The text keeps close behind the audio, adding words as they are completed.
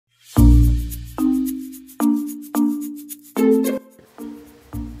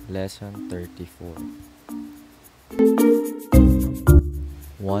Lesson 34.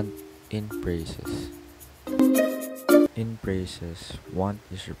 Want in praises. In praises, want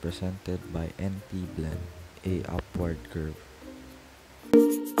is represented by NT blend, a upward curve.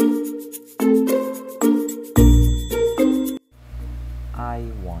 I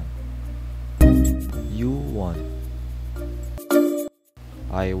want. You want.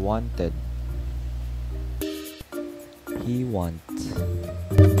 I wanted. He wants.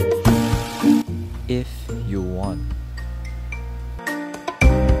 If you want.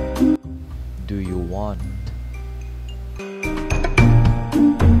 Do you want?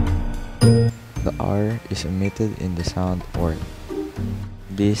 The R is omitted in the sound ORT.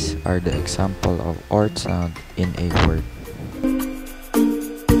 These are the example of ORT sound in a word.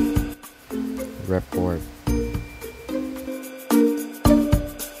 Report.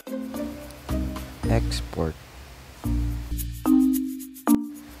 Export.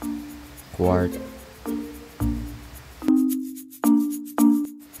 Quart.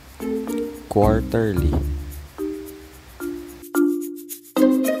 Quarterly.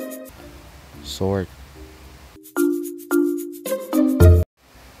 Sort.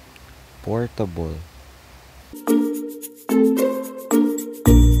 Portable.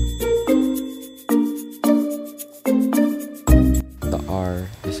 The R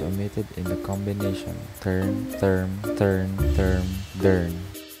is omitted in the combination turn, term, turn, term, dern.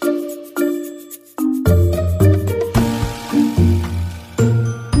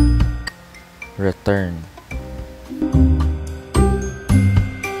 Return.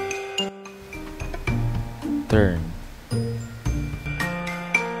 Turn.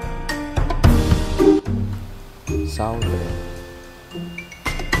 Southern.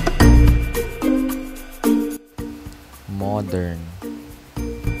 Modern.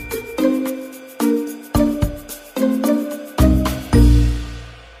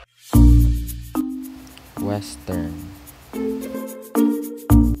 Western.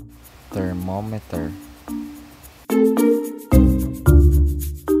 Thermometer.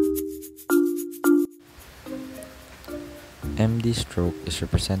 MD stroke is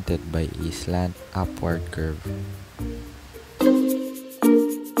represented by a slant upward curve.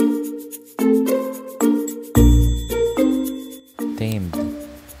 Tamed.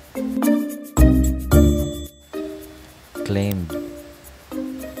 Claimed.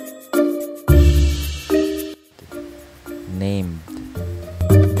 Named.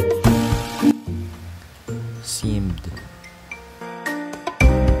 Seemed.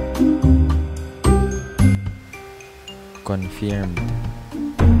 Confirmed.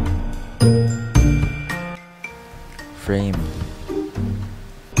 Framed.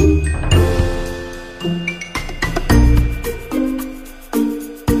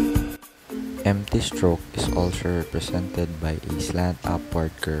 Empty stroke is also represented by a slant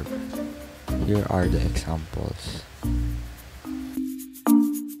upward curve. Here are the examples.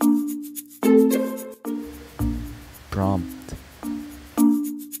 Prompt.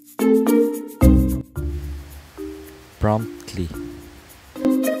 Promptly.